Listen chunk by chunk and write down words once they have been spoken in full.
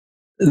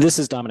This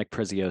is Dominic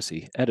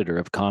Preziosi, editor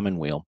of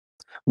Commonweal.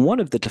 One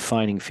of the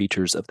defining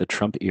features of the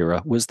Trump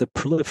era was the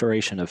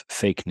proliferation of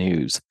fake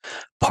news,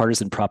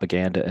 partisan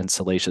propaganda, and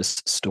salacious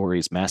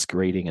stories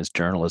masquerading as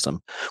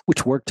journalism,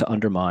 which work to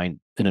undermine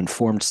an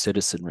informed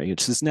citizenry,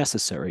 which is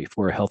necessary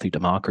for a healthy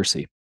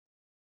democracy.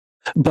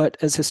 But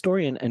as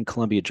historian and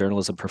Columbia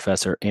journalism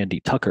professor Andy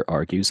Tucker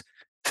argues,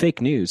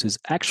 fake news has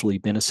actually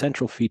been a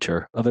central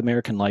feature of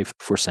American life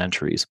for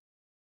centuries.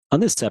 On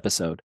this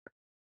episode,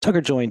 Tucker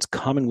joins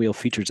Commonweal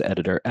features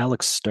editor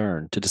Alex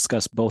Stern to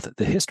discuss both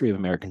the history of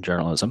American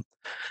journalism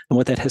and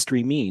what that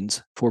history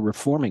means for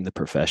reforming the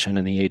profession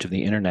in the age of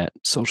the internet,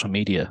 social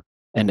media,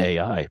 and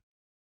AI.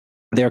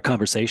 Their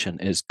conversation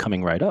is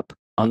coming right up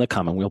on the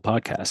Commonweal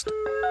podcast.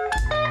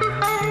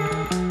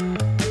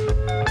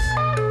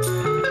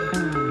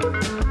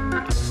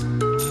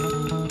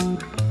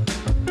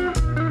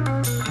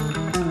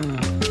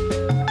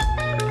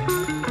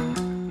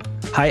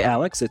 Hi,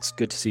 Alex. It's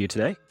good to see you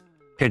today.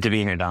 Good to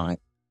be here, Dominic.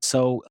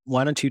 So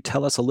why don't you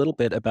tell us a little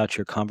bit about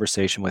your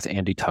conversation with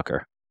Andy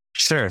Tucker?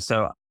 Sure.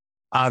 So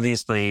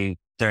obviously,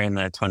 during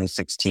the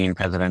 2016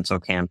 presidential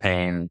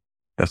campaign,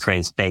 the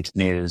phrase fake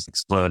news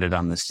exploded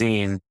on the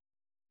scene.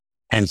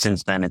 And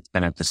since then, it's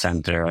been at the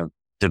center of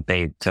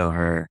debate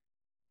over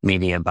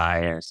media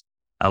bias,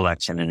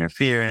 election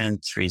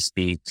interference, free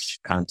speech,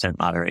 content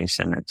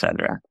moderation,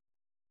 etc.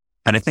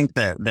 And I think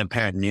that the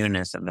apparent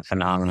newness of the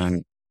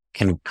phenomenon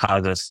can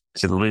cause us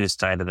to lose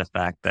sight of the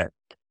fact that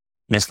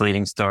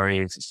misleading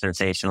stories,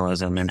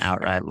 sensationalism, and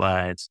outright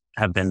lies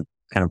have been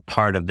kind of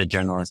part of the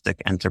journalistic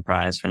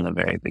enterprise from the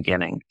very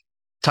beginning.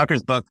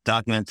 Tucker's book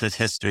documents this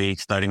history,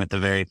 starting with the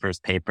very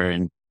first paper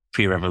in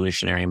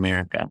pre-revolutionary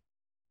America.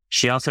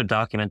 She also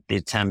documents the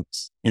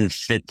attempts in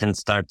fits and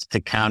starts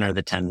to counter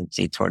the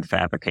tendency toward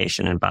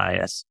fabrication and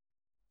bias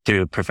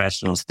through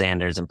professional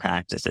standards and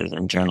practices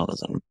in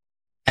journalism.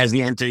 As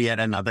we enter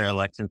yet another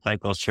election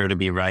cycle sure to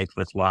be rife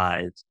with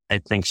lies, I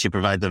think she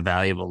provides a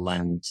valuable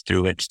lens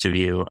through which to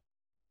view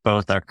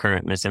both our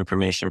current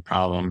misinformation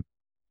problem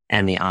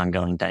and the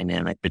ongoing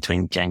dynamic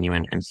between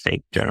genuine and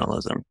fake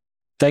journalism.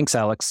 Thanks,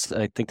 Alex.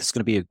 I think this is going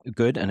to be a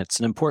good and it's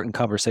an important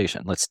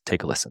conversation. Let's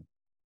take a listen.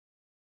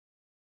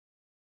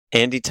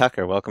 Andy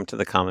Tucker, welcome to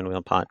the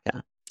Commonweal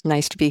podcast.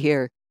 Nice to be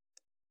here.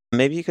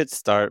 Maybe you could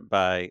start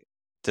by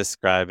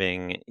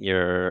describing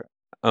your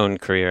own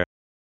career.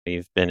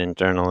 You've been in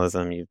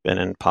journalism, you've been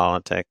in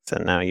politics,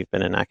 and now you've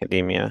been in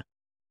academia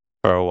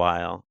for a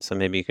while. So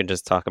maybe you could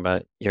just talk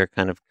about your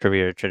kind of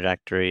career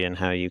trajectory and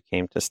how you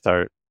came to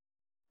start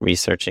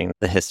researching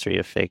the history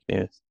of fake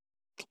news.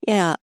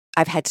 Yeah,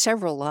 I've had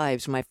several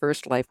lives. My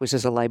first life was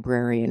as a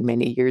librarian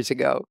many years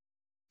ago,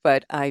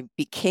 but I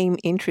became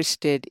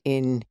interested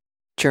in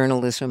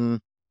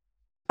journalism.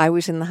 I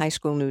was in the high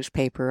school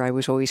newspaper. I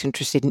was always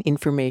interested in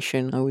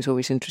information. I was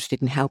always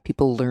interested in how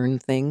people learn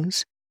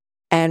things.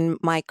 And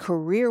my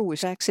career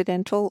was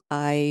accidental.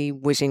 I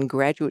was in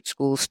graduate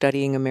school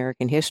studying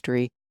American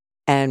history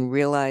and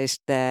realized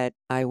that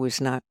I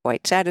was not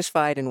quite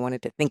satisfied and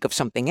wanted to think of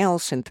something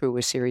else, and through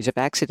a series of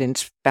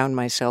accidents found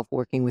myself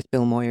working with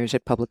Bill Moyers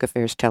at Public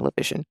Affairs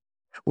Television,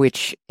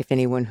 which, if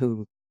anyone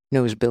who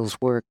knows Bill's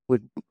work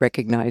would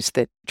recognize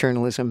that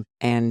journalism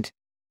and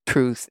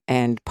truth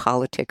and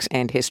politics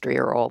and history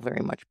are all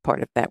very much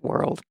part of that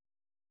world.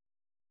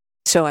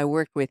 So I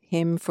worked with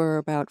him for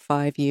about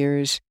 5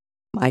 years.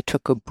 I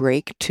took a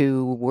break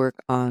to work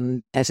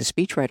as a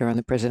speechwriter on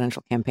the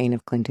presidential campaign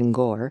of Clinton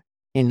Gore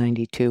in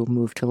 92,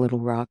 moved to Little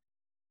Rock,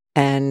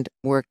 and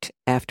worked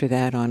after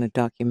that on a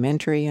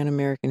documentary on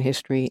American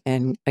history.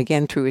 And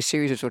again, through a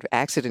series of sort of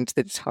accidents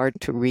that it's hard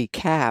to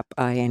recap,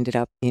 I ended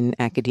up in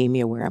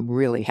academia, where I'm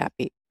really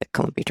happy at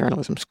Columbia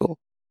Journalism School.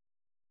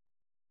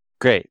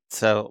 Great.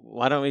 So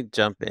why don't we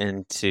jump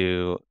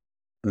into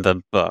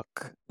the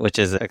book, which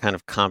is a kind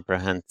of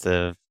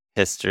comprehensive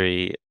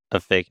history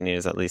of fake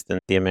news, at least in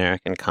the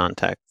American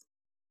context.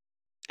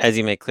 As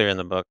you make clear in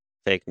the book,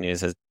 fake news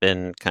has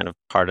been kind of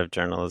part of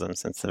journalism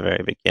since the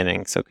very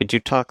beginning. So could you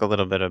talk a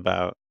little bit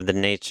about the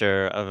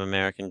nature of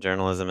American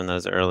journalism in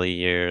those early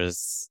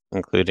years,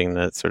 including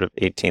the sort of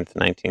 18th,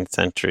 19th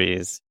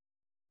centuries?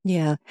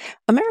 Yeah.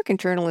 American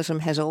journalism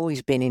has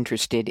always been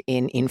interested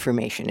in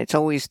information.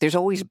 There's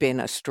always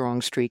been a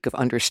strong streak of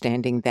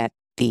understanding that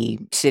the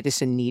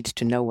citizen needs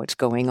to know what's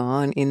going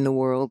on in the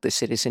world. The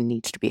citizen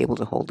needs to be able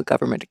to hold the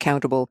government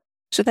accountable.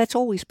 So that's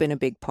always been a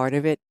big part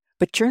of it.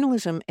 But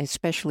journalism,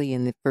 especially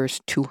in the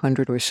first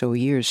 200 or so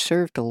years,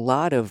 served a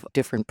lot of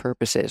different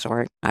purposes,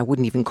 or I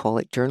wouldn't even call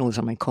it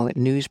journalism, I'd call it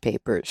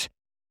newspapers.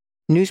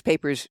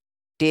 Newspapers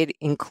did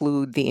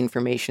include the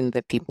information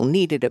that people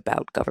needed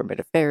about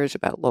government affairs,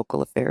 about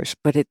local affairs,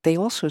 but they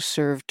also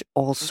served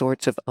all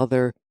sorts of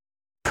other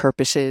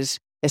purposes,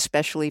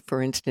 especially,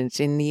 for instance,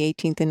 in the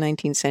 18th and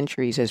 19th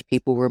centuries, as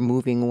people were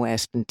moving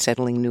west and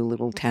settling new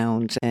little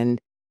towns,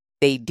 and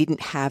they didn't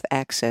have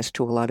access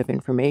to a lot of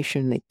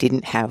information. They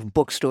didn't have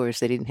bookstores.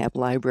 They didn't have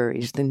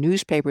libraries. The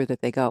newspaper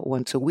that they got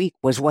once a week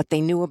was what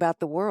they knew about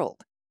the world.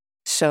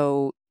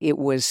 So it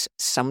was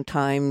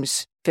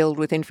sometimes filled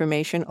with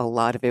information. A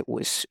lot of it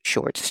was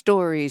short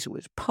stories,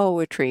 was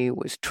poetry,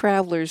 was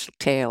travelers'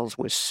 tales,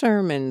 was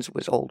sermons,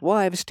 was old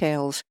wives'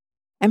 tales.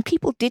 And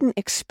people didn't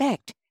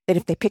expect that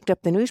if they picked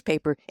up the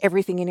newspaper,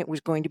 everything in it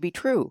was going to be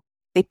true.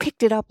 They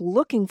picked it up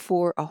looking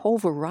for a whole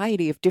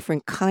variety of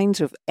different kinds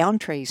of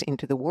entrees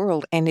into the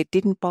world, and it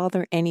didn't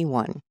bother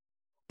anyone.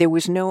 There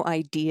was no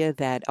idea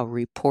that a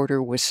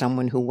reporter was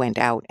someone who went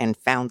out and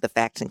found the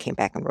facts and came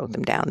back and wrote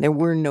them down. There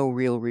were no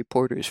real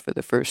reporters for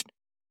the first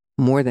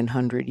more than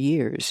 100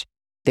 years.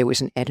 There was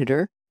an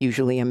editor,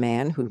 usually a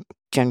man, who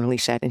generally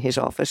sat in his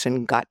office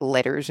and got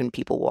letters, and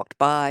people walked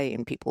by,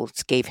 and people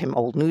gave him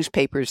old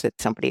newspapers that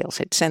somebody else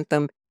had sent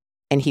them,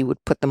 and he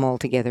would put them all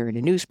together in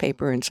a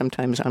newspaper, and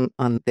sometimes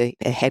on the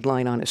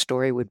headline on a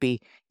story would be,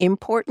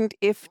 "Important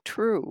if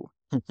true."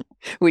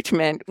 Which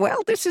meant,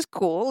 well, this is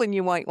cool and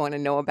you might want to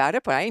know about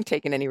it, but I ain't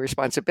taking any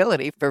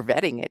responsibility for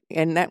vetting it.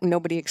 And that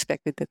nobody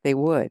expected that they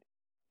would.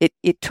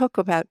 It took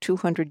about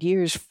 200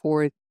 years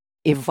for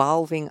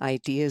evolving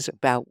ideas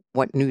about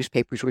what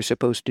newspapers were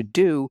supposed to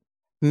do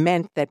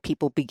meant that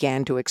people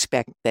began to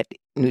expect that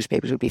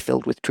newspapers would be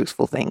filled with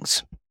truthful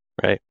things.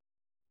 Right.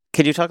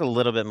 Could you talk a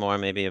little bit more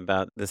maybe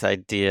about this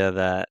idea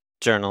that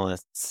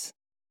journalists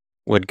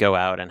would go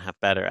out and have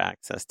better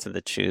access to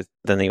the truth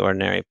than the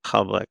ordinary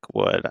public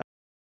would?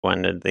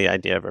 When did the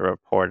idea of a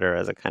reporter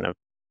as a kind of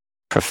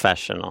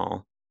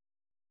professional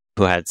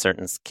who had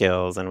certain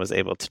skills and was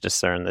able to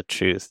discern the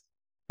truth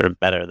sort of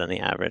better than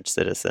the average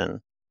citizen,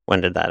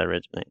 when did that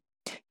originate?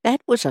 That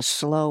was a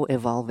slow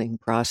evolving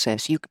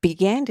process. You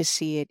began to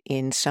see it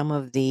in some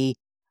of the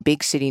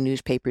big city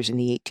newspapers in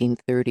the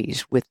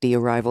 1830s with the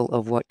arrival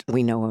of what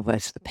we know of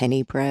as the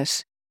penny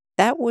press.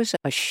 That was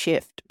a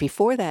shift.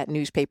 Before that,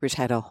 newspapers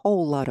had a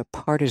whole lot of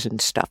partisan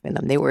stuff in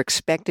them. They were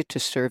expected to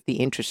serve the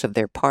interests of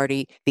their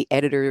party. The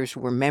editors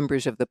were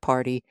members of the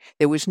party.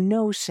 There was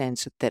no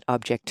sense that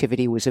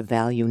objectivity was of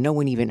value. No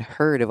one even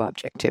heard of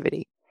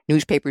objectivity.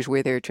 Newspapers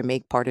were there to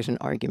make partisan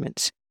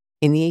arguments.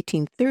 In the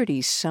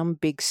 1830s, some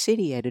big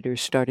city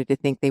editors started to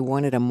think they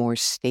wanted a more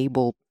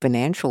stable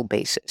financial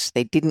basis.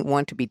 They didn't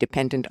want to be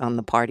dependent on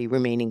the party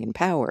remaining in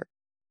power.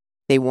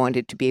 They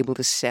wanted to be able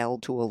to sell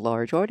to a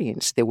large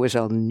audience. There was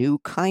a new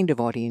kind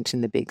of audience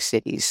in the big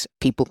cities,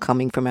 people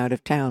coming from out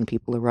of town,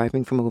 people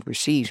arriving from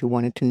overseas who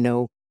wanted to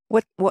know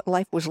what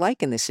life was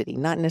like in the city,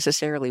 not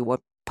necessarily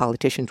what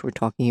politicians were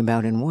talking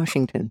about in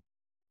Washington.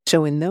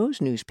 So in those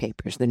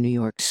newspapers, the New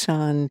York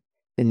Sun,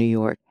 the New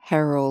York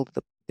Herald,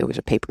 there was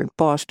a paper in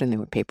Boston, there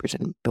were papers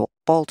in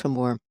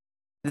Baltimore,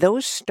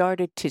 those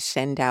started to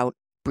send out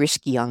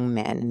brisk young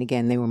men, and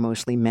again, they were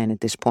mostly men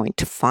at this point,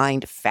 to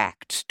find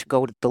facts, to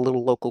go to the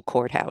little local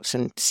courthouse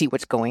and see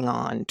what's going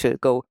on, to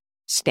go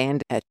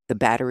stand at the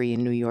Battery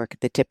in New York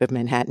at the tip of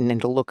Manhattan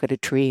and to look at a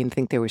tree and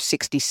think there were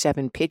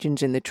 67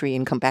 pigeons in the tree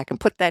and come back and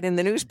put that in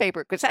the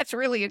newspaper because that's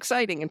really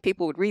exciting. And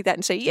people would read that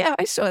and say, yeah,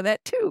 I saw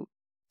that too.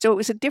 So it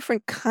was a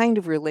different kind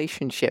of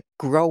relationship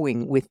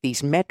growing with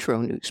these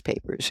metro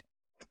newspapers.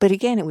 But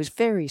again, it was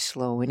very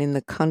slow. And in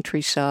the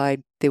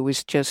countryside, it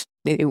was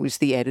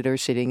the editor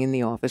sitting in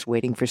the office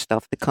waiting for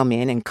stuff to come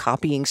in and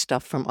copying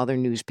stuff from other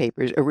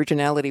newspapers.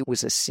 Originality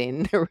was a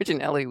sin.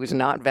 Originality was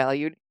not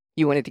valued.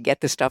 You wanted to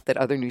get the stuff that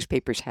other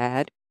newspapers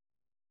had.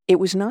 It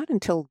was not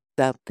until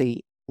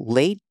the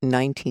late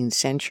 19th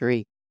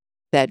century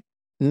that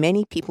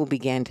many people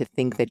began to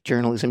think that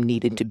journalism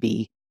needed to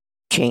be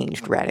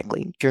changed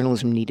radically.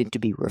 Journalism needed to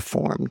be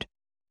reformed.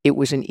 It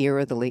was an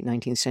era, the late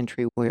 19th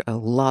century, where a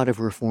lot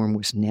of reform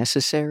was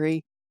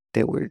necessary.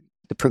 The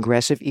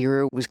progressive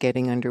era was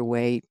getting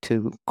underway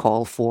to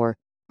call for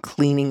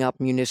cleaning up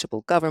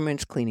municipal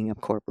governments, cleaning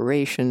up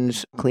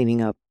corporations,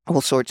 cleaning up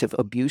all sorts of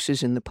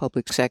abuses in the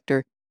public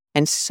sector.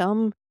 And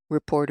some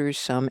reporters,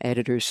 some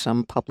editors,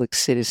 some public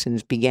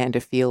citizens began to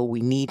feel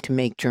we need to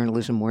make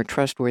journalism more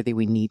trustworthy.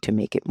 We need to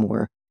make it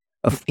more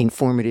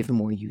informative and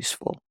more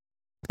useful.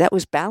 That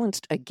was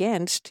balanced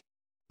against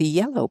the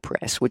yellow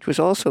press, which was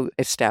also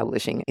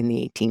establishing in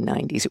the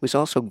 1890s. It was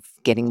also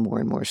getting more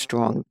and more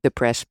strong. The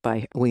press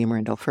by William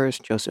Randolph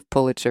Hearst, Joseph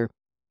Pulitzer,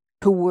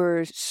 who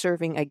were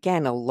serving,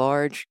 again, a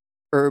large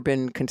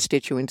urban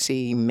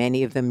constituency,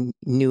 many of them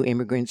new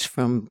immigrants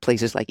from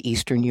places like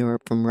Eastern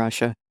Europe, from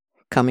Russia,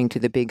 coming to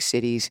the big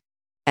cities.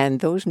 And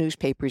those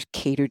newspapers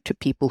catered to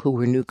people who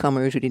were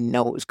newcomers, who didn't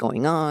know what was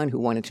going on, who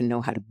wanted to know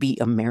how to be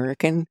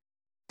American.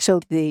 So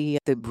the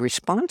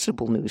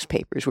responsible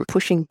newspapers were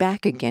pushing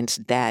back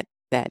against that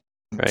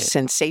right.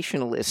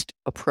 Sensationalist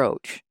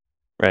approach.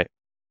 Right.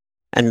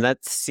 And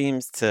that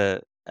seems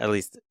to, at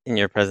least in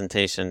your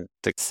presentation,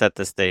 to set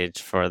the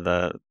stage for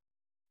the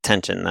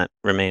tension that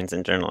remains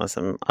in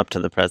journalism up to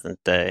the present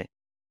day.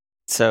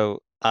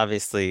 So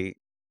obviously,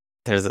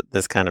 there's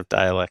this kind of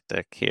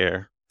dialectic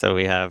here. So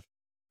we have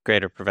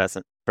greater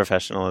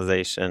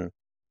professionalization.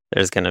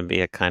 There's going to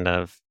be a kind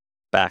of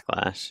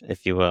backlash,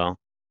 if you will.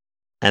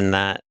 And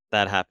that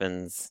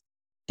happens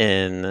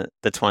in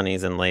the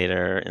 20s and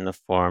later in the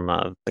form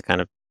of the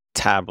kind of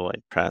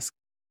tabloid press.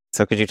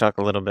 So could you talk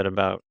a little bit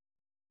about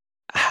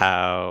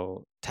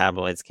how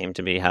tabloids came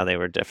to be, how they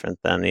were different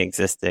than the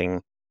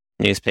existing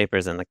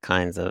newspapers and the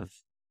kinds of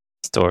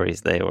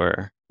stories they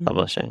were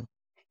publishing.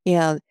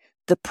 Yeah.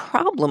 The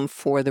problem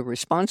for the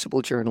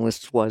responsible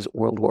journalists was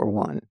World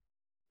War I.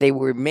 They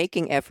were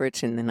making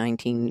efforts in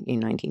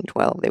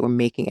 1912. They were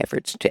making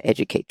efforts to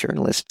educate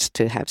journalists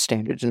to have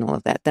standards and all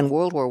of that. Then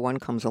World War I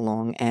comes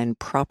along and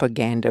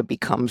propaganda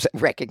becomes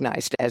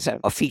recognized as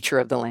a feature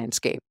of the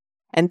landscape.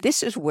 And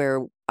this is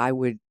where I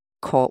would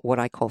call what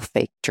I call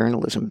fake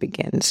journalism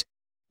begins.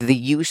 The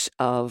use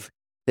of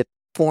the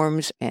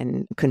forms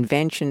and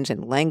conventions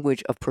and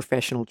language of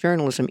professional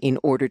journalism in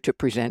order to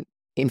present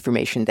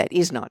information that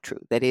is not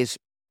true, that is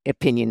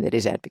opinion, that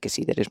is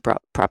advocacy, that is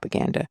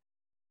propaganda.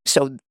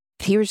 So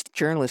here's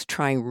journalists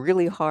trying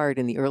really hard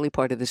in the early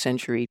part of the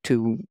century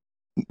to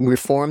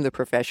reform the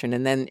profession,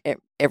 and then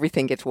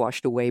everything gets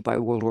washed away by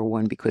World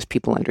War I because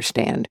people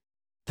understand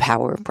the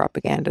power of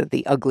propaganda,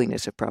 the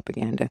ugliness of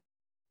propaganda.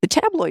 The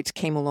tabloids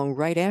came along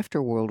right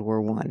after World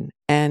War I,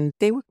 and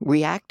they were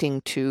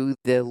reacting to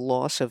the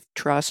loss of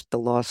trust, the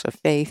loss of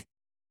faith.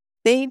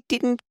 They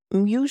didn't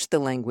use the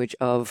language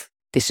of,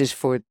 this is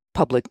for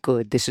public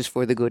good, this is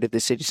for the good of the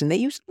citizen. They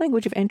used the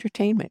language of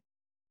entertainment.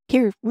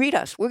 Here, read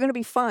us. We're going to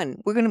be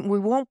fun. We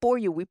won't bore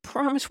you. We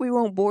promise we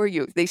won't bore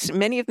you.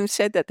 Many of them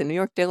said that. The New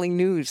York Daily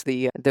News,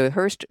 the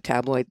Hearst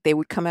tabloid, they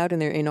would come out in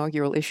their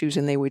inaugural issues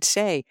and they would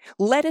say,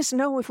 let us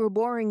know if we're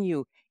boring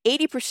you.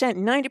 80%,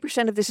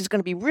 90% of this is going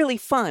to be really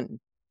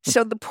fun.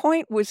 So the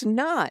point was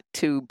not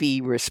to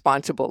be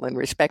responsible and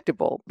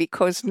respectable,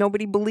 because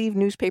nobody believed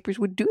newspapers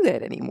would do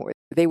that anymore.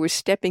 They were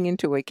stepping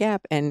into a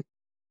gap, and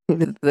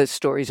the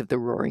stories of the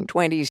Roaring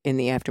Twenties in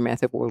the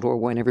aftermath of World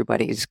War I,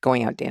 everybody's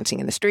going out dancing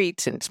in the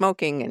streets and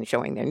smoking and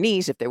showing their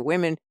knees if they're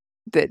women,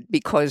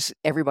 because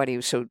everybody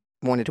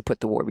wanted to put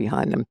the war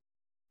behind them.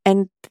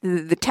 And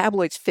the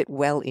tabloids fit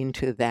well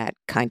into that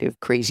kind of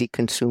crazy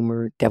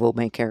consumer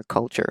devil-may-care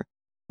culture.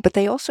 But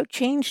they also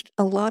changed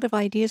a lot of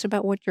ideas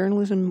about what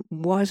journalism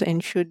was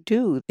and should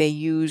do. They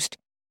used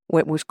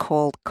what was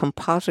called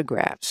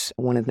composigraphs.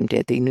 One of them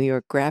did. The New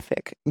York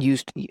Graphic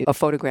used a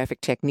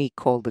photographic technique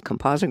called the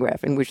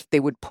composigraph, in which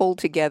they would pull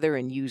together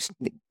and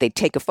they'd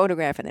take a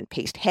photograph and then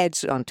paste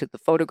heads onto the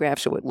photograph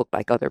so it looked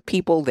like other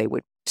people. They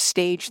would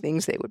stage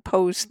things. They would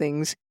pose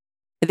things.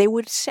 They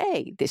would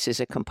say, this is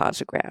a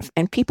composigraph.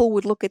 And people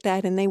would look at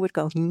that and they would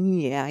go,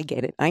 yeah, I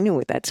get it. I know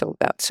what that's all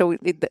about. So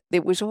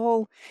it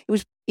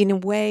was in a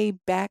way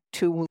back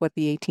to what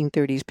the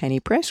 1830s penny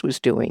press was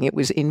doing. It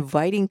was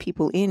inviting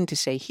people in to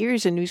say,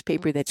 here's a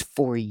newspaper that's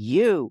for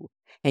you.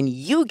 And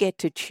you get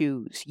to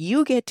choose.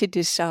 You get to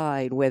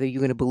decide whether you're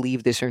going to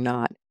believe this or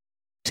not.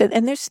 So,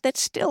 and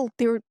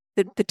the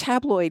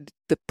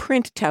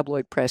print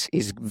tabloid press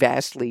is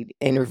vastly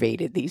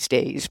innervated these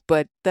days,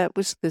 but that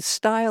was the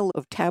style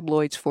of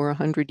tabloids for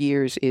 100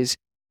 years. Is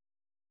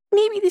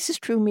maybe this is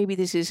true, maybe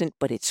this isn't,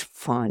 but it's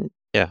fun.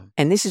 Yeah.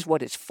 And this is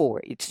what it's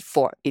for.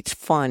 It's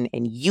fun,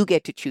 and you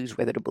get to choose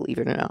whether to believe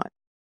it or not.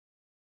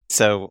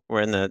 So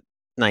we're in the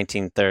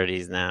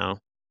 1930s now,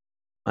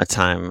 a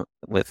time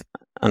with,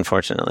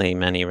 unfortunately,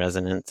 many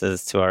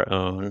resonances to our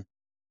own,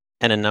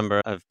 and a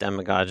number of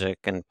demagogic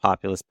and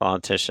populist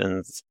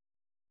politicians,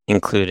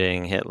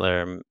 including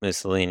Hitler,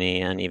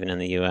 Mussolini, and even in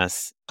the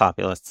U.S.,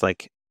 populists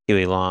like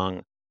Huey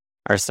Long,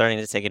 are starting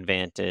to take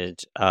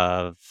advantage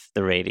of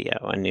the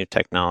radio and new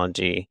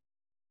technology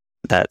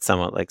that,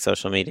 somewhat like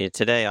social media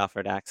today,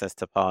 offered access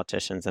to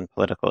politicians and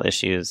political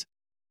issues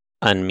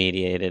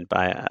unmediated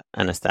by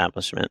an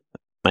establishment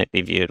that might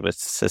be viewed with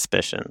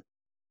suspicion.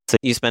 So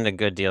you spend a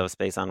good deal of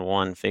space on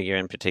one figure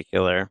in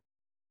particular,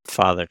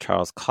 Father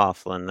Charles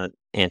Coughlin, the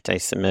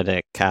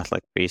anti-Semitic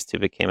Catholic priest who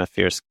became a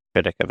fierce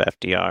critic of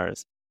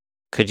FDR's.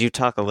 Could you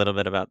talk a little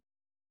bit about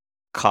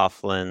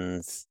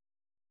Coughlin's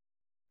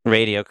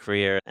radio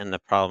career and the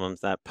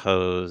problems that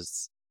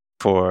pose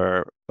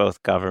for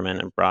both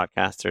government and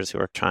broadcasters who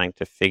are trying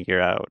to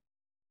figure out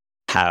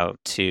how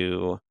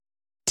to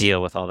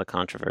deal with all the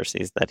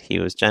controversies that he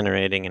was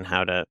generating and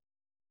how to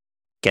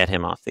get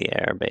him off the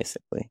air,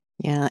 basically?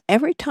 Yeah,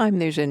 every time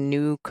there's a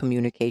new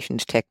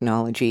communications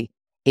technology,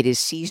 it is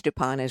seized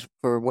upon as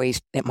for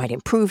ways that might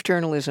improve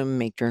journalism,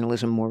 make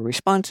journalism more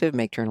responsive,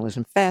 make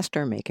journalism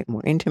faster, make it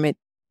more intimate.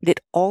 It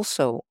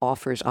also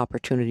offers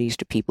opportunities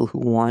to people who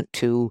want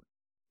to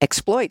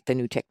exploit the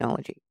new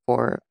technology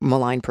for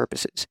malign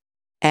purposes.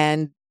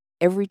 And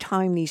every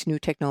time these new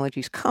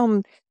technologies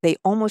come, they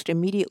almost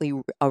immediately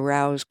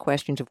arouse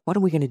questions of what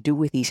are we going to do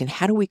with these and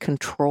how do we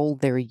control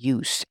their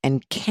use?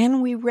 And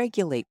can we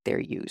regulate their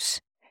use?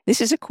 This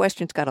is a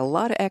question that's got a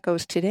lot of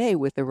echoes today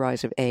with the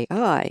rise of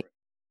AI.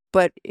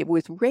 But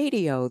with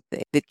radio,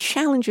 the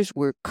challenges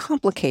were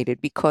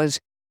complicated because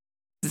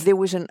there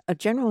was a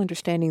general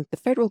understanding that the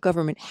federal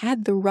government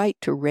had the right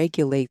to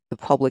regulate the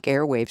public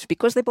airwaves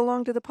because they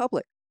belonged to the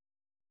public.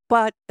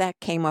 But that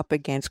came up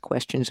against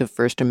questions of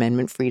First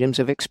Amendment freedoms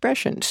of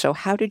expression. So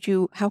how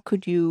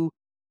could you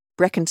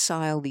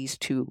reconcile these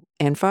two?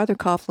 And Father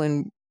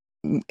Coughlin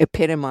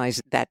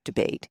epitomized that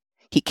debate.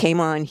 He came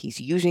on, he's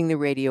using the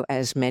radio,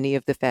 as many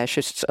of the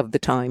fascists of the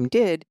time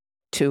did,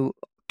 to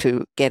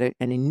to get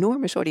an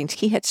enormous audience.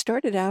 He had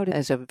started out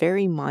as a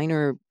very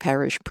minor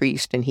parish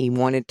priest, and he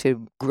wanted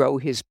to grow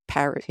his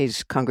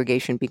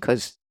congregation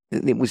because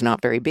it was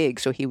not very big.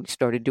 So he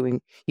started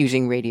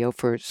using radio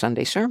for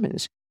Sunday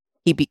sermons.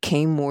 He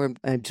became more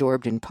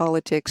absorbed in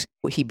politics.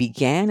 He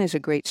began as a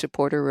great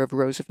supporter of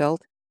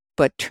Roosevelt,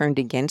 but turned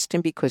against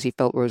him because he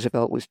felt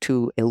Roosevelt was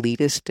too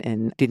elitist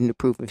and didn't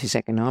approve of his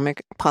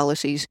economic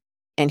policies.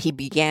 And he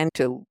began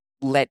to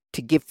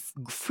give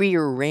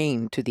freer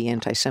rein to the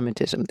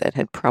anti-Semitism that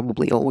had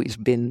probably always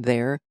been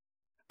there.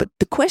 But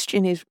the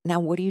question is, now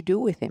what do you do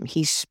with him?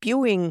 He's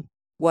spewing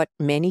what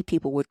many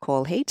people would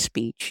call hate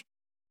speech.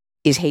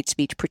 Is hate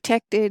speech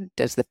protected?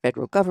 Does the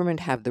federal government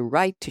have the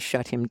right to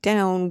shut him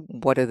down?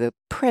 What are the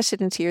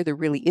precedents here? There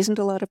really isn't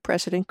a lot of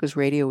precedent because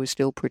radio is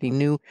still pretty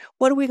new.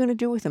 What are we going to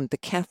do with him? The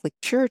Catholic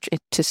Church,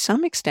 to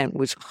some extent,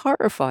 was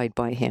horrified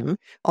by him,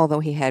 although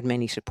he had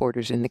many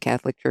supporters in the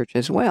Catholic Church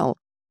as well.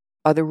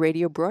 Other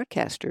radio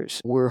broadcasters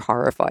were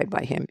horrified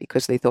by him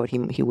because they thought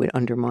he would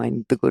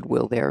undermine the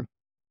goodwill there.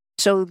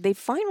 So they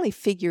finally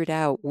figured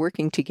out,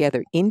 working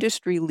together,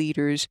 industry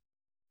leaders,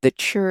 the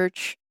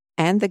church,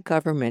 and the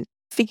government,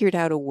 figured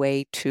out a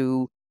way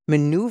to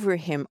maneuver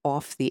him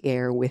off the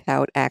air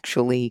without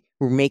actually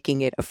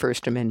making it a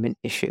First Amendment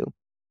issue.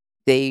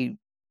 They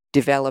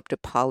developed a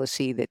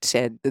policy that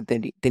said that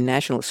the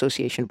National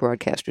Association of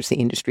Broadcasters, the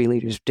industry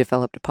leaders,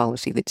 developed a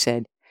policy that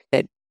said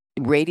that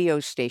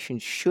radio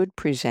stations should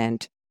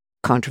present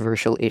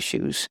controversial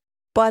issues,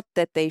 but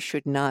that they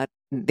should not,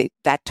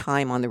 that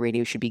time on the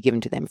radio should be given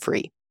to them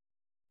free.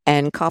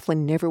 And Coughlin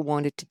never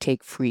wanted to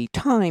take free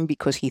time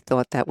because he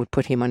thought that would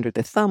put him under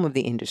the thumb of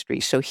the industry.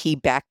 So he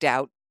backed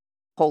out,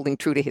 holding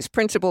true to his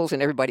principles, and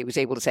everybody was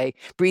able to say,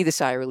 breathe a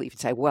sigh of relief and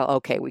say, well,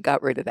 okay, we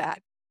got rid of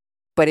that.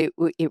 But it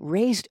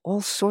raised all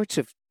sorts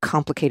of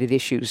complicated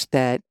issues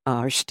that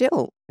are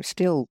still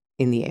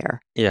in the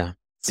air. Yeah.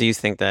 So you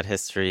think that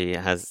history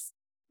has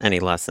any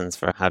lessons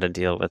for how to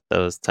deal with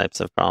those types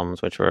of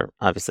problems, which we're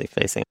obviously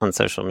facing on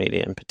social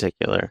media in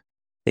particular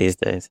these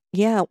days?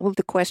 Yeah, well,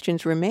 the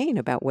questions remain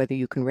about whether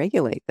you can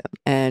regulate them.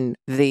 And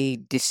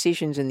the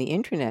decisions in the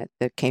internet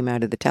that came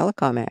out of the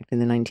Telecom Act in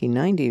the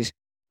 1990s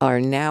are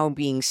now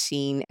being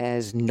seen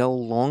as no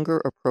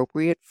longer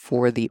appropriate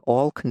for the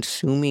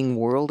all-consuming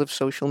world of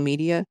social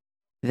media,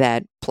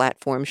 that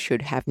platforms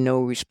should have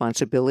no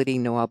responsibility,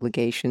 no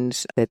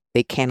obligations, that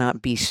they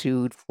cannot be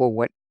sued for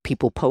what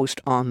people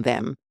post on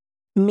them.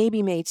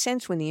 Maybe made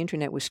sense when the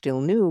internet was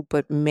still new,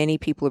 but many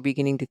people are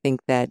beginning to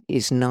think that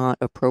is not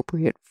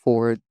appropriate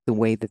for the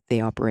way that they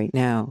operate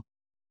now.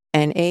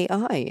 And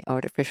AI,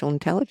 artificial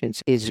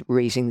intelligence, is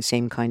raising the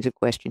same kinds of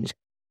questions.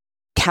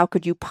 How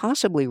could you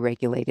possibly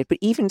regulate it? But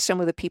even some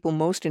of the people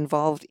most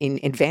involved in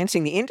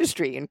advancing the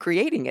industry and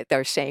creating it,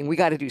 they're saying, we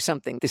got to do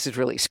something. This is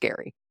really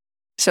scary.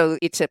 So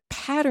it's a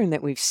pattern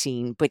that we've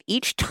seen, but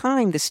each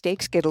time the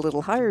stakes get a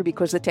little higher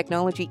because the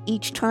technology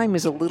each time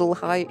is a little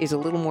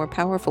more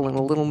powerful and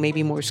a little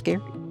maybe more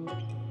scary.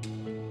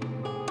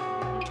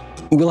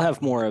 We'll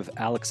have more of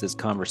Alex's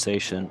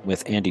conversation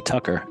with Andy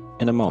Tucker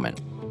in a moment.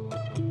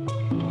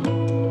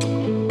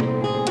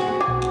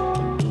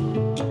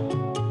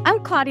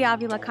 I'm Claudia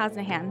Avila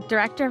Kosnahan,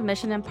 Director of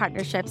Mission and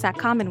Partnerships at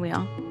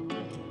Commonweal.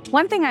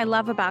 One thing I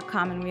love about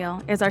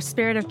Commonweal is our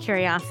spirit of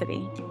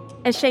curiosity.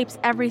 It shapes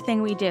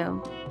everything we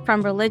do,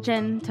 from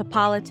religion to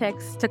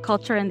politics to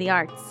culture and the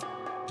arts.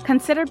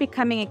 Consider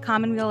becoming a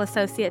Commonweal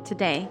Associate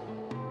today.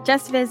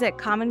 Just visit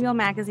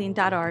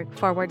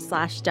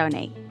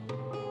commonwealmagazine.org/donate.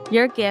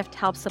 Your gift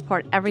helps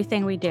support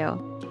everything we do,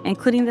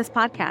 including this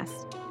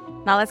podcast.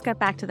 Now let's get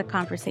back to the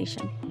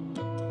conversation.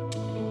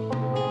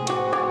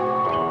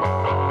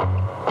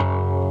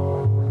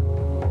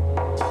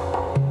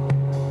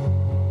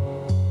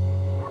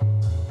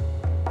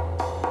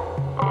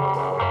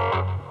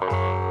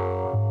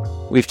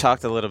 We've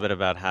talked a little bit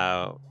about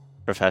how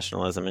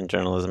professionalism in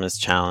journalism is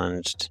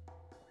challenged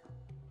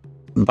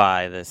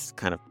by this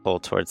kind of pull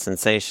towards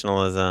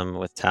sensationalism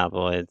with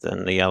tabloids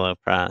and the yellow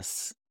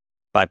press,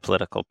 by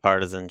political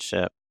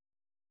partisanship.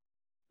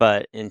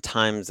 But in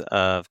times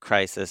of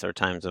crisis or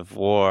times of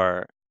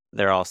war,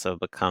 there also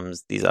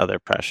becomes these other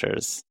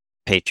pressures,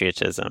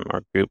 patriotism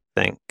or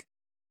groupthink.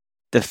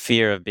 The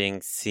fear of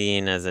being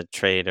seen as a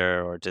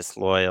traitor or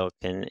disloyal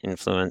can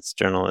influence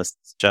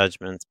journalists'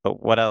 judgments,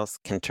 but what else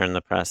can turn the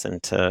press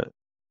into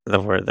the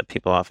word that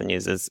people often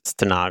use is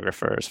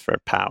stenographers for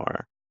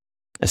power,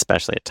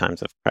 especially at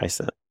times of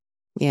crisis?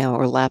 Yeah,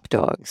 or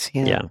lapdogs.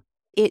 Yeah.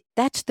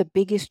 That's the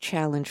biggest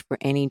challenge for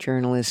any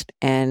journalist,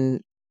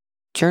 and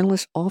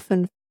journalists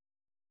often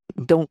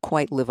don't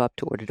quite live up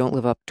to it, or don't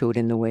live up to it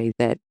in the way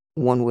that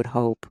one would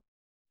hope.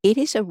 It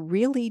is a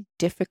really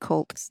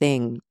difficult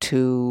thing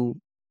to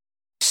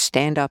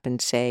stand up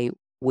and say,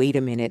 wait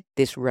a minute,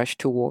 this rush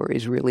to war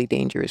is really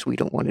dangerous. We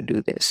don't want to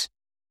do this.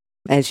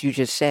 As you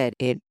just said,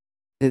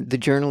 the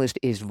journalist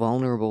is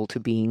vulnerable to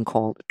being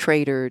called a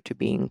traitor, to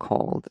being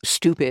called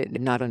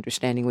stupid, not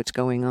understanding what's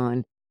going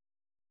on.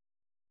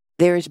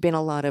 There has been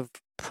a lot of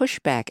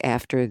pushback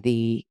after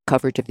the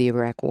coverage of the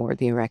Iraq War,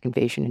 the Iraq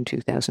invasion in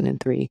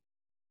 2003,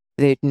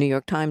 The New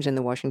York Times and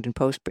the Washington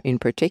Post in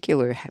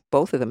particular,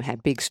 both of them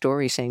had big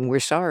stories saying, we're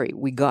sorry,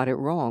 we got it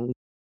wrong.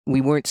 We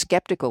weren't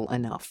skeptical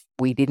enough.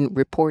 We didn't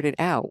report it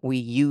out. We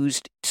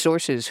used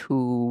sources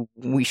who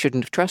we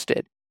shouldn't have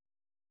trusted.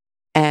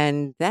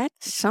 And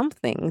that's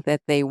something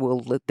that they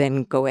will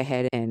then go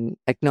ahead and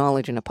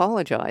acknowledge and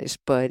apologize,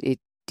 but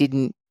it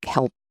didn't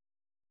help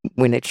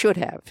when it should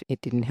have. It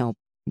didn't help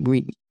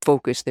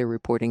refocus their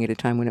reporting at a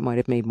time when it might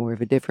have made more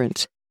of a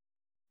difference.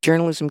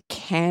 Journalism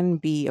can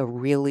be a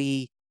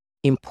really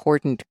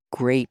important,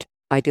 great,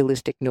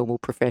 idealistic, noble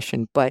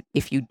profession, but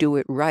if you do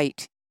it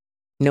right,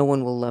 no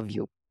one will love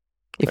you.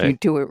 If you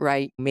do it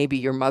right, maybe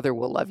your mother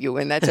will love you,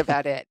 and that's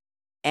about it.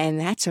 And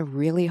that's a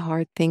really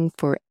hard thing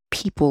for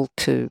people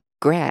to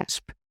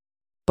grasp,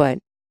 but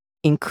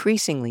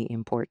increasingly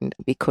important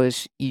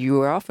because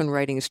you are often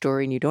writing a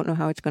story and you don't know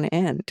how it's going to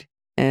end.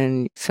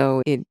 And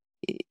so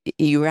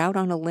you're out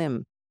on a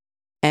limb,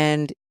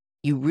 and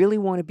you really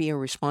want to be a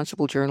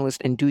responsible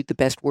journalist and do the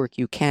best work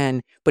you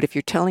can. But if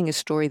you're telling a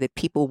story that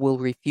people will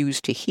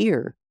refuse to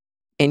hear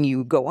and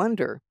you go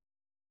under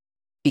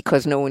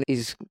because no one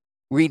is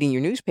reading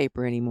your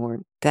newspaper anymore,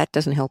 that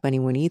doesn't help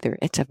anyone either.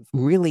 It's a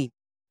really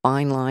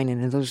fine line,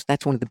 and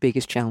that's one of the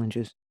biggest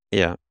challenges.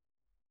 Yeah.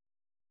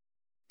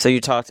 So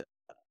you talked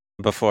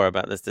before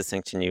about this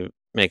distinction you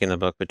make in the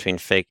book between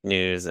fake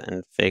news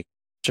and fake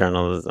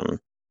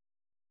journalism.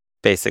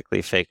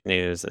 Basically, fake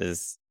news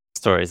is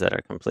stories that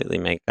are completely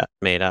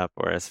made up,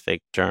 whereas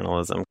fake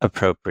journalism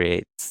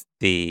appropriates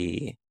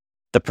the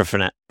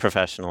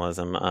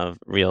professionalism of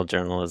real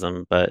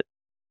journalism, but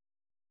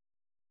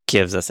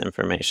gives us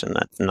information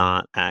that's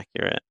not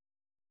accurate.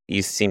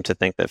 You seem to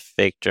think that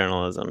fake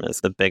journalism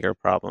is the bigger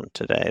problem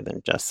today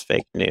than just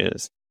fake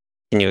news.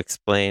 Can you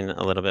explain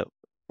a little bit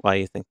why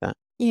you think that?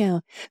 Yeah.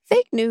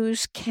 Fake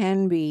news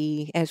can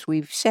be, as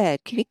we've said,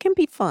 it can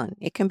be fun.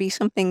 It can be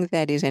something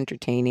that is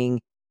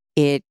entertaining.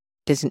 It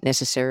isn't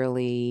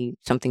necessarily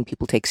something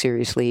people take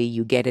seriously.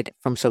 You get it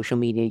from social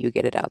media, you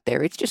get it out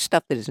there. It's just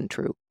stuff that isn't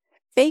true.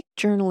 Fake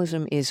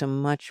journalism is a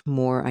much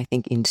more, I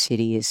think,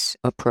 insidious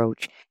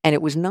approach. And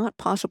it was not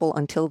possible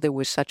until there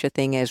was such a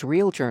thing as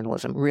real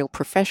journalism, real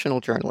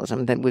professional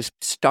journalism that was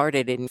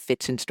started in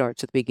fits and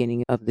starts at the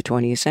beginning of the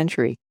 20th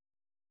century.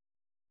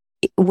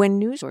 When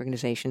news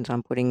organizations,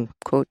 I'm putting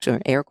quotes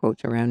or air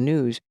quotes around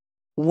news,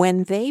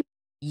 when they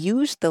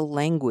use the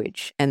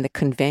language and the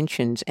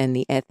conventions and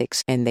the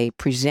ethics and they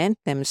present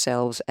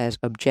themselves as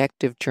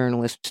objective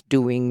journalists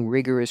doing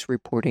rigorous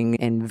reporting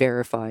and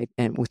verified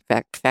and with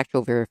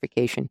factual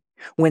verification,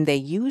 when they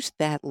use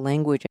that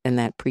language and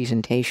that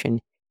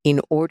presentation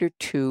in order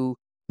to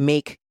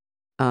make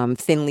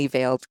thinly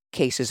veiled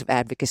cases of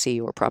advocacy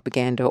or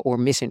propaganda or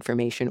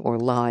misinformation or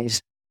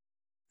lies,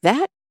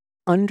 that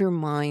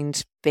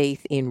undermines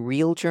faith in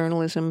real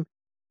journalism,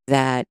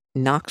 that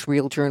knocks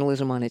real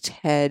journalism on its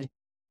head,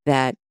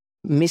 that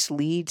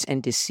misleads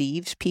and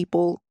deceives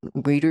people,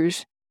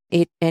 readers.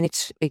 And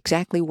it's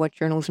exactly what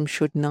journalism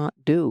should not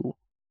do.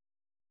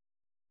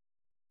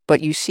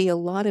 But you see a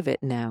lot of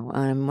it now,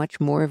 much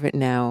more of it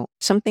now.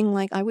 Something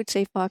like, I would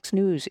say Fox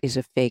News is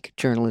a fake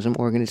journalism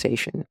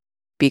organization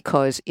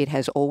because it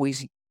has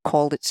always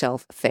called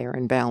itself fair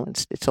and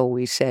balanced. It's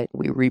always said,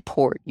 we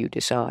report, you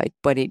decide.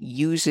 But it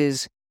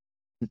uses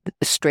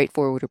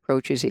straightforward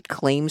approaches. It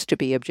claims to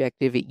be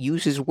objective. It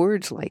uses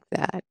words like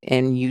that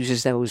and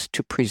uses those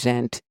to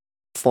present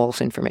false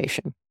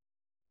information.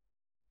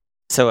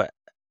 So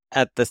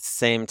at the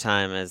same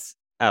time as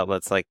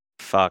outlets like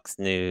Fox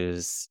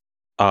News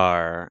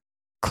are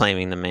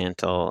claiming the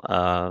mantle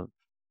of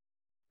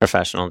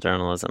professional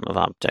journalism, of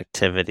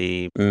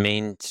objectivity,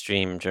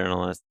 mainstream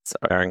journalists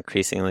are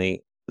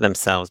increasingly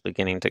themselves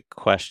beginning to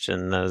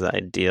question those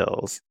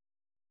ideals,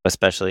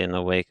 especially in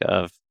the wake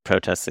of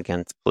protests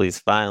against police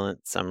violence.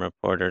 Some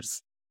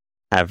reporters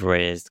have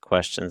raised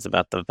questions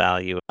about the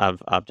value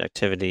of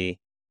objectivity.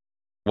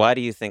 Why do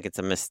you think it's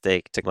a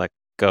mistake to let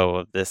go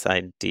of this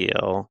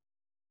ideal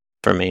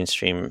for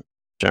mainstream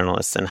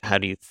journalists? And how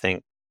do you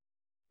think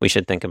we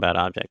should think about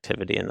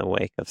objectivity in the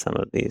wake of some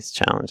of these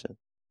challenges?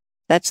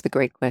 That's the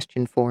great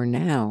question for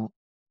now.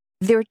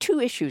 There are two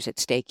issues at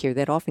stake here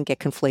that often get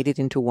conflated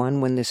into one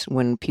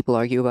when people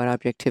argue about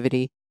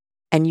objectivity.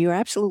 And you're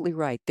absolutely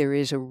right. There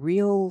is a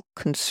real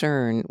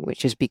concern,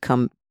 which has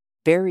become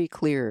very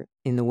clear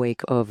in the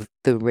wake of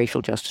the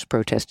racial justice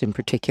protest in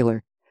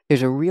particular.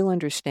 There's a real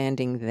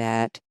understanding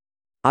that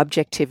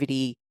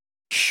objectivity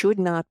should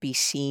not be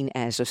seen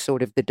as a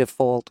sort of the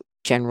default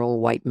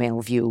general white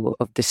male view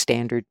of the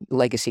standard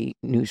legacy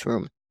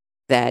newsroom,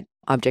 that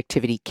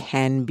objectivity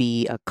can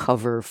be a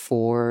cover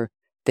for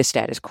the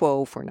status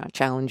quo, for not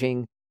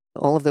challenging.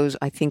 All of those,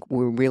 I think,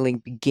 we're really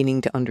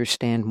beginning to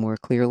understand more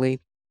clearly.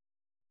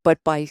 But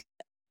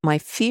my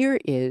fear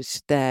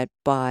is that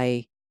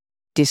by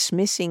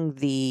dismissing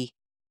the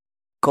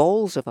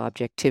goals of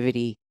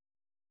objectivity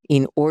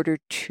in order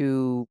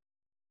to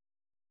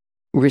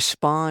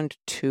respond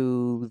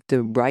to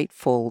the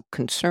rightful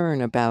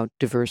concern about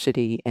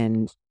diversity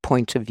and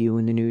points of view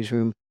in the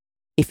newsroom,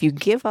 if you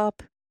give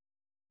up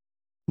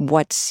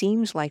what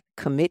seems like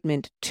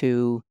commitment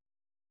to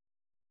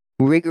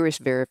rigorous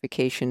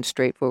verification,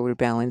 straightforward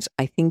balance,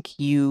 I think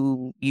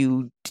you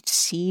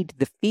cede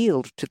the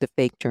field to the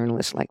fake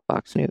journalists like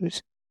Fox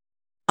News.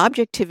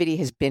 Objectivity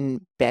has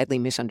been badly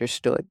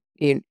misunderstood.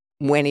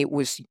 When it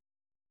was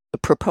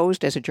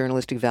proposed as a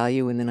journalistic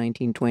value in the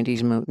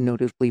 1920s,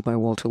 notably by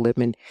Walter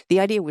Lippmann, the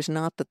idea was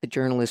not that the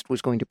journalist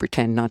was going to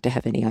pretend not to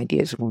have any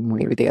ideas one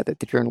way or the other.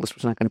 The journalist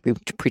was not going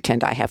to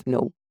pretend I have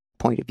no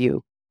point of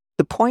view.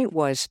 The point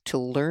was to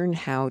learn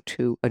how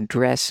to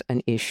address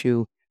an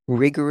issue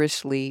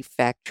rigorously,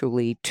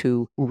 factually,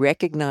 to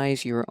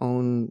recognize your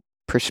own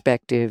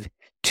perspective,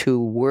 to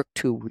work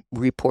to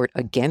report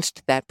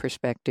against that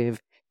perspective,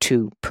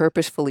 to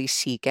purposefully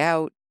seek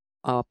out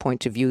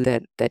points of view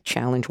that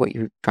challenge what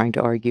you're trying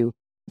to argue,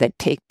 that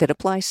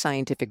apply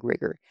scientific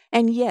rigor.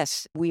 And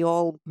yes, we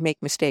all make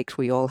mistakes.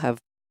 We all have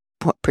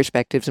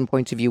perspectives and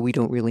points of view we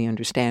don't really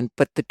understand.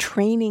 But the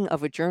training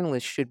of a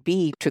journalist should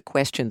be to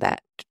question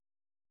that,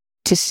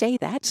 to say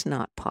that's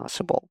not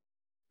possible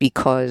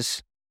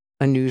because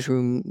a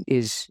newsroom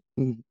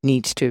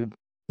needs to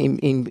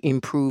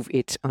improve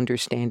its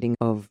understanding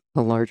of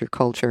a larger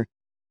culture.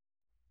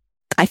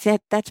 I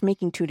think that's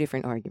making two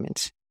different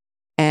arguments.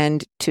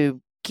 And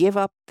to give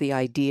up the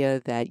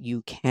idea that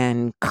you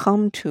can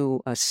come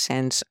to a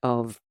sense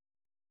of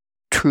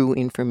true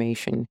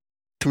information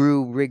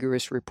through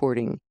rigorous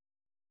reporting,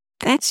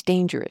 that's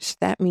dangerous.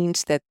 That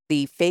means that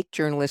the fake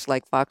journalists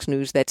like Fox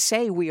News that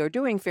say we are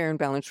doing fair and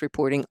balanced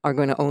reporting are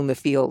going to own the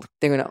field.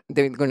 They're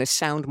going to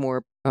sound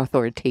more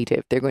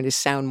authoritative. They're going to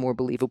sound more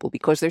believable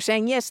because they're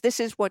saying, yes, this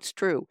is what's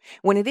true,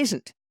 when it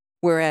isn't.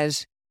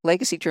 Whereas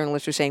legacy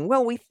journalists are saying,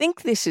 well, we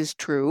think this is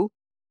true,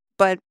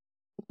 but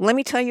let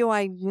me tell you,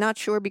 I'm not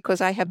sure because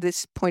I have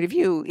this point of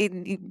view.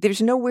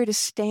 There's nowhere to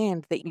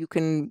stand that you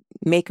can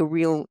make a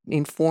real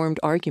informed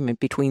argument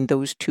between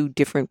those two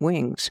different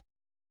wings.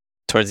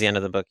 Towards the end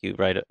of the book, you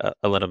write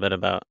a little bit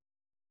about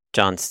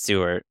Jon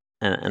Stewart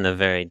and the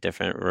very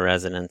different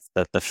resonance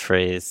that the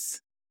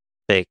phrase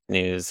fake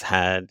news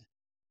had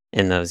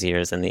in those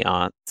years in the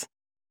aughts.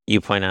 You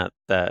point out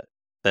that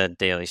the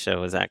Daily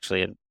Show was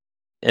actually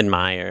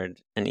admired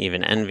and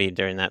even envied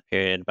during that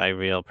period by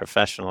real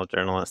professional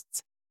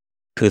journalists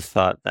who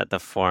thought that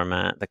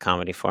the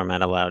comedy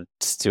format allowed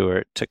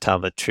Stewart to tell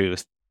the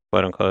truth,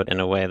 quote unquote, in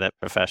a way that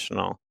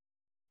professional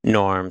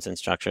norms and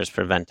structures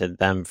prevented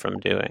them from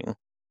doing.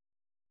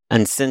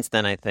 And since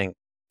then, I think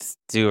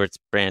Stewart's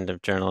brand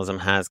of journalism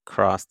has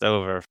crossed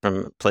over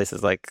from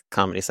places like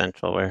Comedy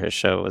Central, where his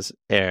show was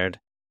aired,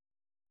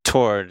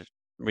 toward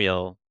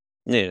real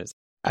news.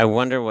 I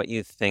wonder what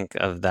you think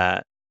of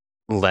that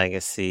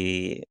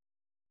legacy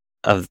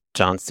of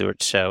Jon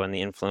Stewart's show and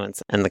the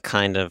influence and the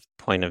kind of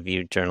point of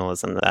view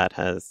journalism that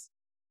has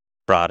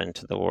brought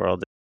into the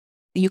world.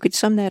 You could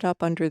sum that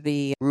up under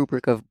the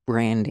rubric of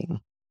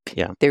branding.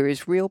 Yeah. There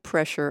is real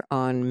pressure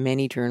on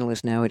many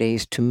journalists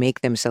nowadays to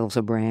make themselves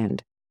a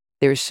brand.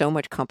 There's so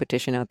much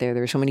competition out there.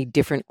 There are so many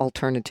different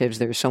alternatives.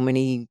 There are so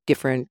many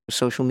different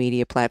social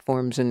media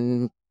platforms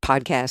and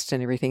podcasts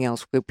and everything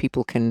else where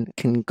people can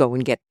go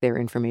and get their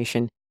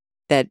information,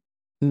 that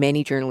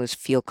many journalists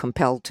feel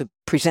compelled to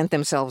present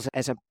themselves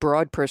as a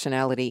broad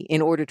personality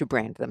in order to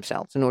brand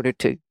themselves, in order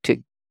to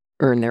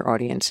earn their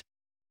audience.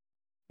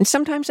 And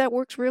sometimes that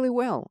works really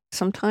well.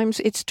 Sometimes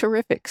it's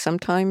terrific.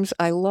 Sometimes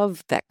I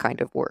love that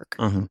kind of work.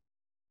 Mm-hmm.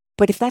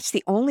 But if that's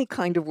the only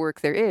kind of work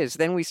there is,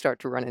 then we start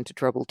to run into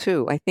trouble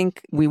too. I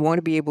think we want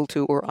to be able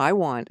to, or I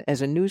want,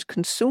 as a news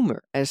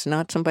consumer, as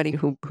not somebody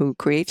who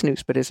creates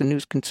news, but as a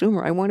news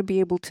consumer, I want to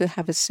be able to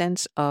have a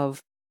sense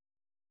of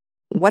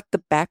what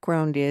the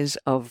background is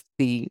of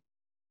the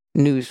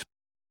news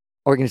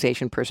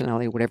organization,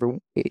 personality, whatever,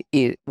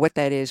 what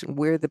that is,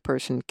 where the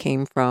person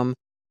came from,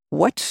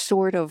 what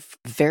sort of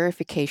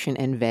verification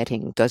and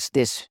vetting does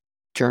this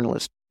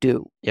journalist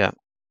do? Yeah.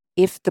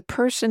 If the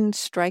person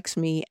strikes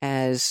me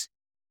as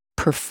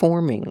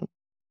performing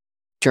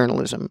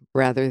journalism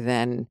rather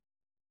than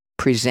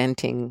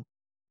presenting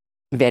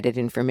vetted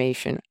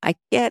information, I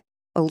get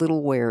a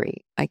little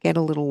wary.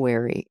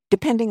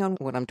 Depending on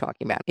what I'm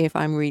talking about. If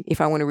I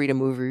want to read a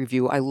movie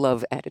review, I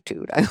love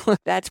attitude.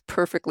 That's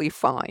perfectly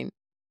fine.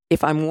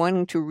 If I'm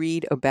wanting to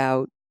read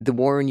about the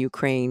war in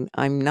Ukraine,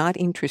 I'm not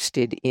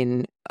interested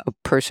in a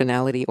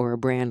personality or a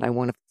brand. I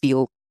want to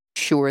feel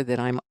sure that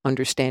I'm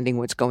understanding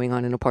what's going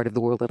on in a part of the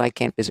world that I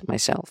can't visit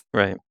myself.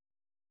 Right.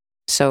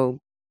 So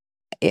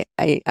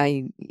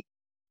I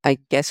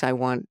guess I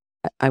want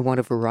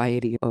a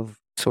variety of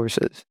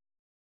sources.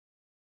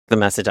 The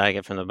message I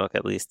get from the book,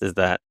 at least, is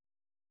that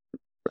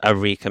a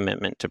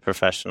recommitment to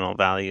professional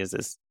values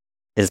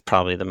is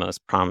probably the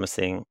most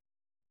promising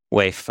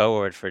way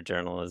forward for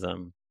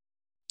journalism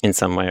in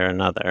some way or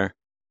another.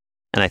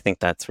 And I think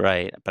that's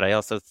right. But I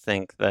also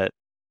think that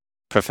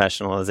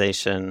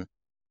professionalization,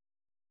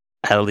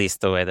 at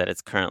least the way that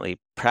it's currently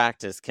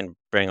practiced, can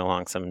bring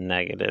along some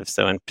negatives.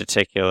 So in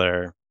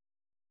particular,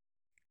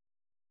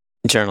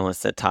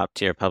 journalists at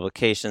top-tier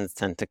publications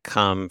tend to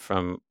come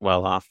from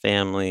well-off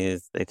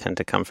families. They tend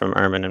to come from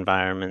urban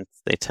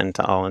environments. They tend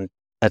to all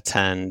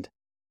attend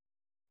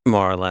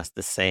more or less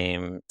the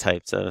same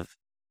types of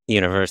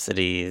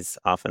universities,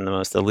 often the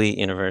most elite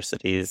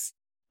universities.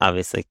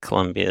 Obviously,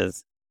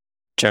 Columbia's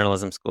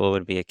journalism school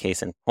would be a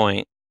case in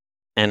point.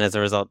 And as a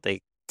result,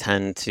 they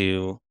tend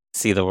to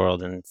see the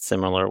world in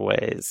similar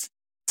ways.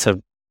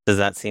 So does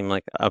that seem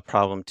like a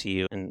problem to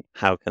you, and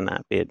how can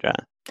that be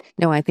addressed?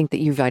 No, I think that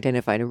you've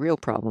identified a real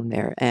problem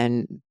there.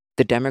 And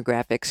the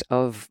demographics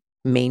of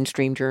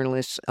mainstream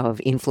journalists, of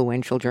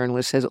influential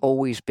journalists, has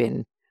always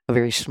been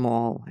very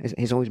small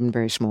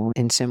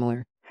and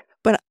similar.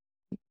 But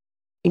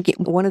again,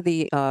 one of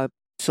the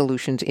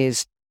solutions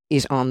is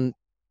on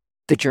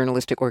the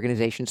journalistic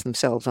organizations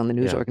themselves, on the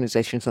news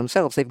organizations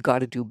themselves. They've got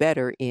to do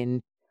better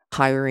in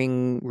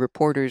hiring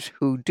reporters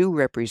who do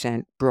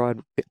represent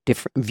broad,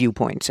 different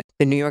viewpoints.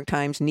 The New York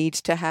Times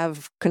needs to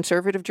have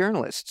conservative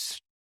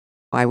journalists.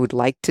 I would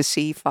like to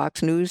see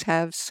Fox News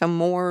have some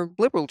more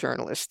liberal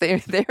journalists. There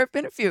have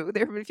been a few.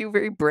 There have been a few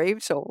very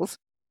brave souls.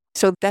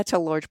 So that's a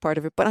large part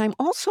of it. But I'm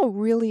also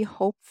really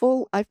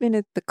hopeful. I've been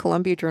at the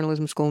Columbia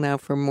Journalism School now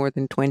for more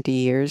than 20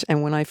 years.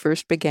 And when I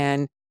first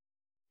began,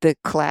 the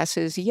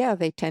classes,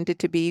 they tended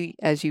to be,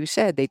 as you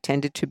said,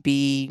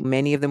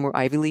 many of them were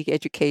Ivy League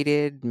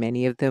educated,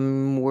 many of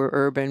them were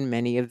urban,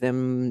 many of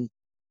them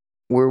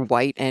were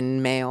white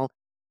and male.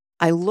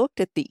 I looked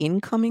at the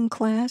incoming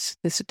class,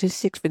 the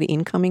statistics for the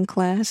incoming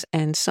class,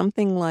 and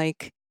something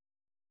like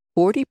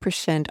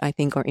 40%, I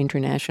think, are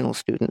international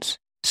students,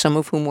 some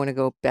of whom want to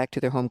go back to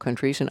their home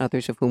countries and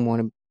others of whom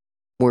want to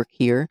work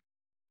here.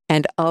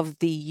 And of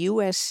the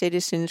U.S.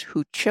 citizens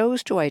who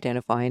chose to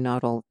identify,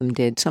 not all of them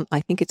did,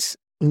 I think it's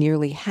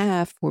nearly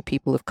half were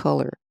people of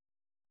color.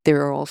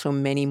 There are also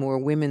many more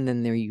women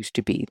than there used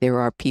to be. There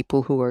are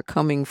people who are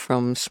coming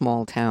from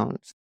small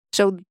towns.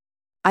 So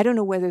I don't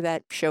know whether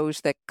that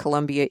shows that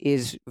Columbia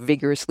is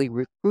vigorously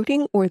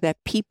recruiting, or that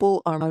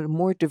a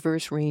more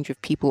diverse range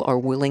of people are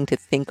willing to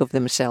think of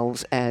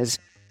themselves as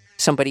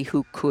somebody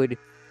who could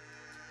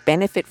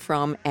benefit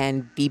from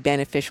and be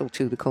beneficial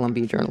to the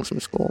Columbia Journalism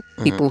School.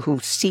 Mm-hmm. People who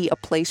see a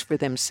place for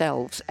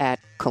themselves at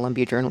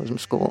Columbia Journalism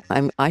School.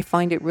 I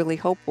find it really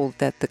hopeful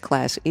that the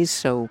class is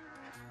so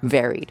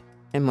varied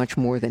and much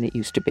more than it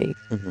used to be.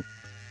 Mm-hmm.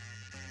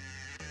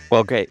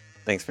 Well, great.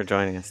 Thanks for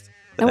joining us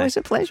today. It was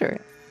a pleasure.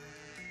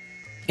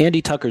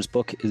 Andy Tucker's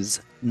book is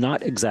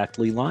Not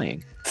Exactly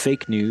Lying: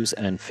 Fake News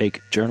and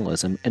Fake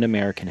Journalism in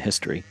American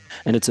History,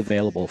 and it's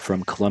available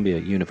from Columbia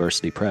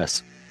University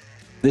Press.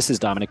 This is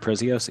Dominic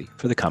Preziosi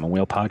for the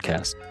Commonweal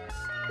Podcast.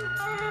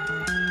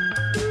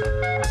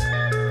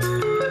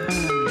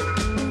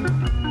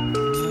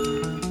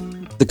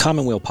 The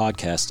Commonweal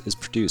Podcast is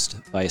produced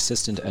by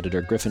Assistant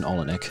Editor Griffin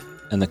Olenek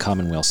and the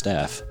Commonweal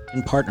staff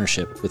in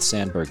partnership with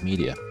Sandberg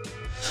Media.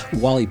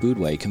 Wally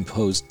Boudway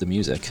composed the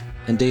music,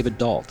 and David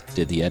Dalt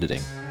did the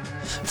editing.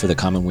 For the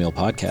Commonweal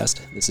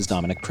Podcast, this is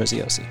Dominic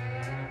Preziosi.